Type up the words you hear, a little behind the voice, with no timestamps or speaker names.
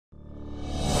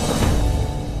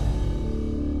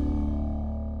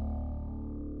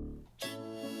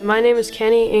My name is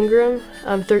Kenny Ingram.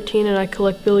 I'm 13 and I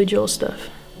collect Billy Joel stuff.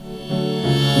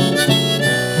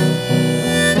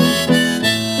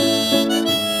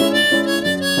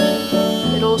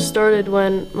 It all started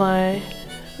when my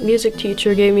music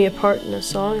teacher gave me a part in a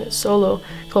song, a solo,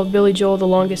 called Billy Joel The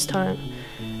Longest Time.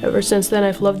 Ever since then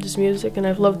I've loved his music and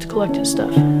I've loved to collect his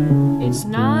stuff. It's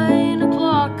 9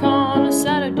 o'clock on a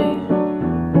Saturday.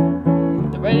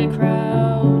 The ready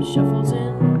crowd shuffles in.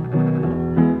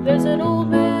 There's an old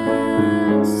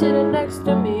man sitting next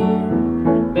to me,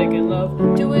 making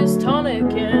love to his tonic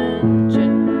and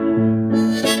gin.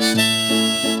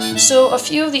 So a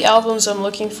few of the albums I'm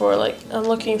looking for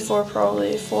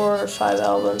probably 4 or 5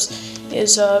 albums,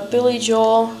 is Billy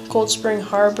Joel, Cold Spring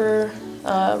Harbor,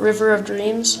 River of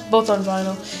Dreams, both on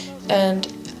vinyl, and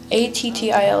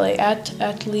ATTILA,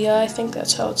 Atlia, I think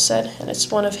that's how it's said, and it's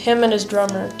one of him and his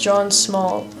drummer, John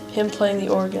Small, him playing the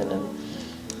organ, and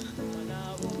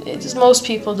most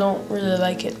people don't really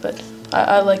like it, but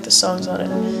I like the songs on it.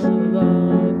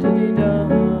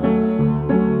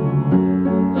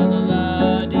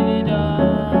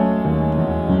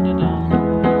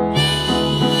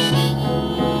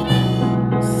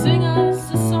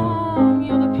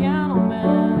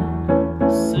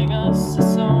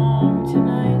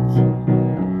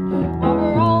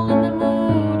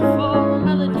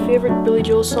 My favorite Billy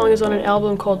Joel song is on an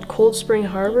album called Cold Spring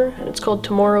Harbor, and it's called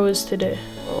Tomorrow Is Today.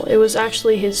 Well, it was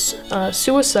actually his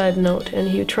suicide note, and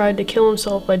he tried to kill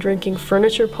himself by drinking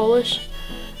furniture polish,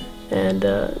 and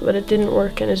but it didn't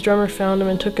work, and his drummer found him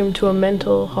and took him to a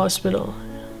mental hospital.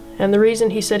 And the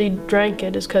reason he said he drank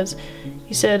it is because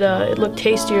he said it looked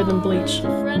tastier than bleach.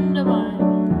 A friend of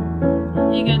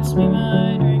mine, he gets me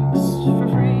my drinks for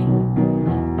free,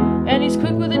 and he's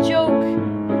quick with a joke.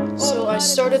 So I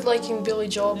started liking Billy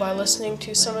Joel by listening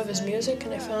to some of his music,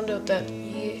 and I found out that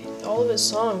all of his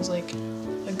songs, like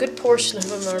a good portion of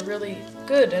them, are really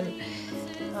good, and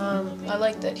I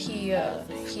like that he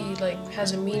like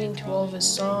has a meaning to all of his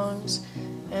songs,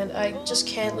 and I just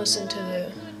can't listen to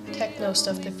the techno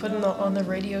stuff they put on the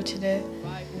radio today.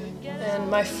 And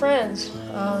my friends,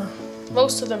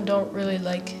 most of them don't really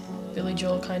like Billy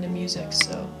Joel kind of music,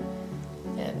 so,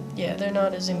 and yeah, they're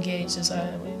not as engaged as I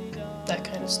am. That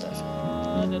kind of stuff.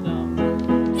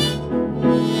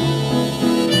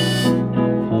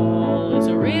 Paul is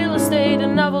a real estate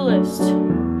and novelist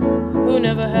who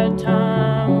never had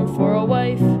time for a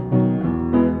wife,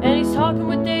 and he's talking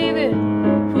with David,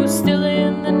 who's still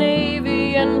in the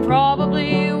Navy and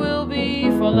probably will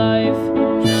be for life.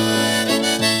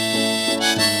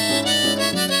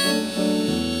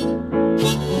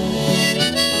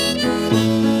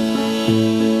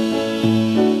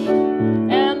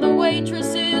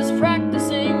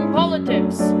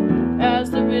 As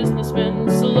the businessmen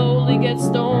slowly get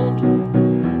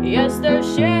stoned. Yes, they're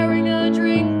sharing a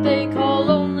drink they call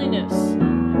loneliness,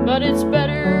 but it's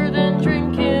better than